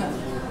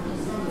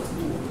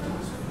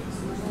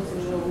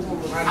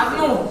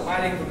 Одну!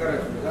 Маленькую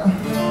корочку, да?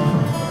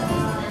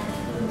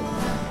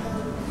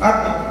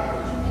 Одну.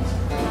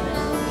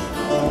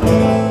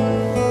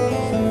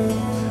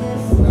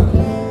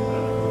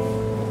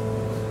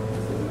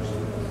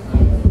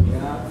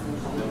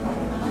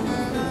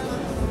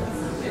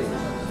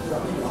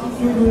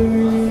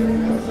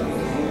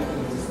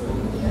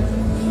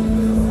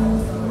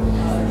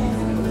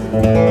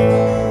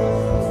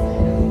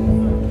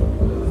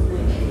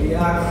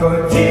 Як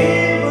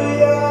хотів би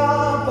я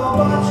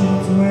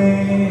побачить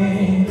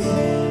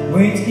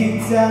мить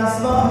кінця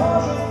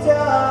свого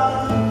життя,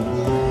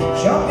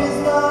 щоб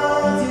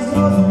пізнати і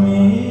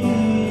зрозуміти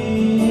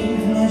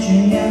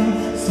значення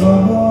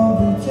свого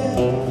буття.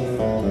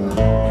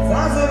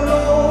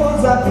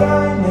 Зазирнуть за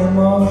край не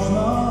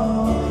можна,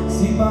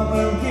 всі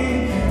помилки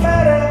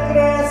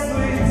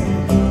перекреслить,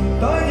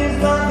 той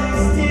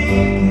дізнатись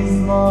тільки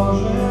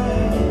зможе,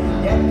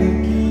 як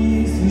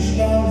такий свій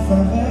шлях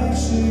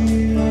завершить.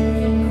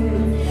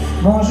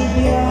 Може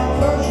б я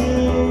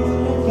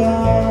прожив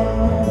так,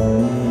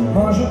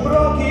 може б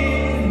роки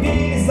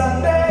біль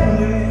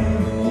затерли,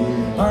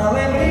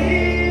 але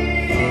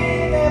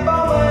мрії не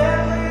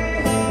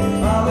померли,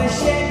 але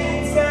ще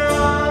кінця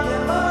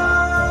нема,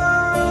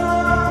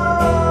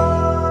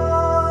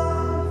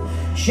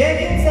 ще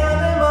кінця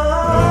нема.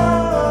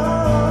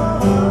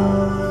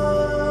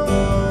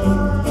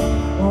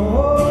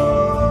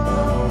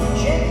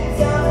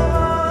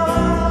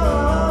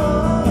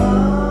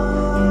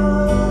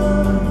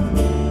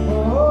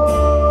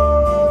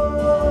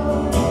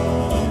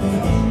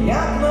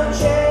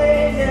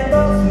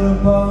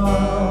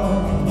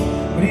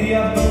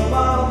 Мріяв,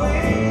 думав,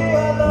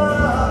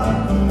 вигадав,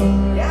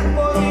 як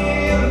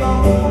повірно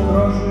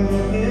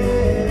прожити,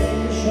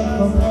 щоб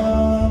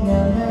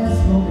кохання не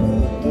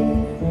згубити.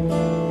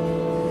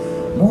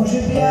 Може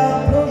б я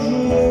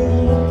прожив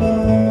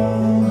так,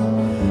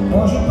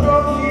 може б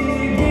роки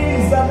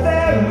біль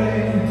затерли,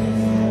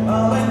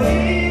 але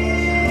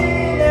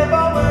мрії не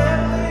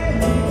померли,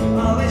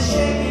 але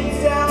ще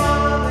кінця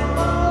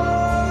нема,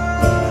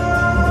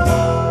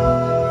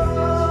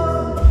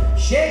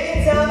 ще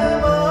кінця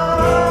нема.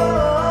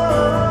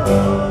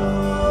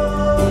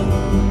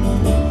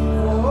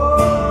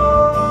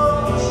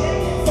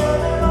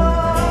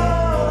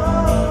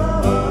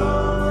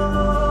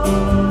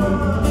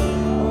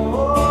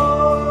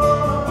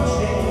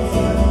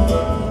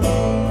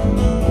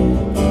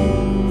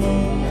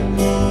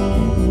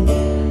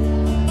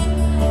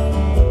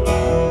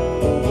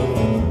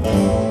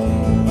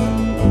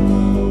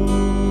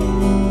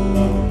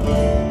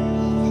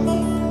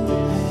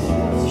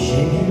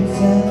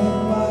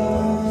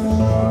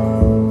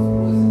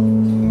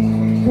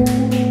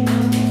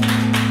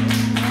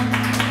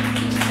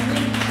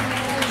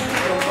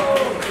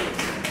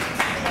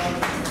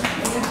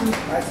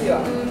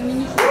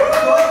 Спасибо.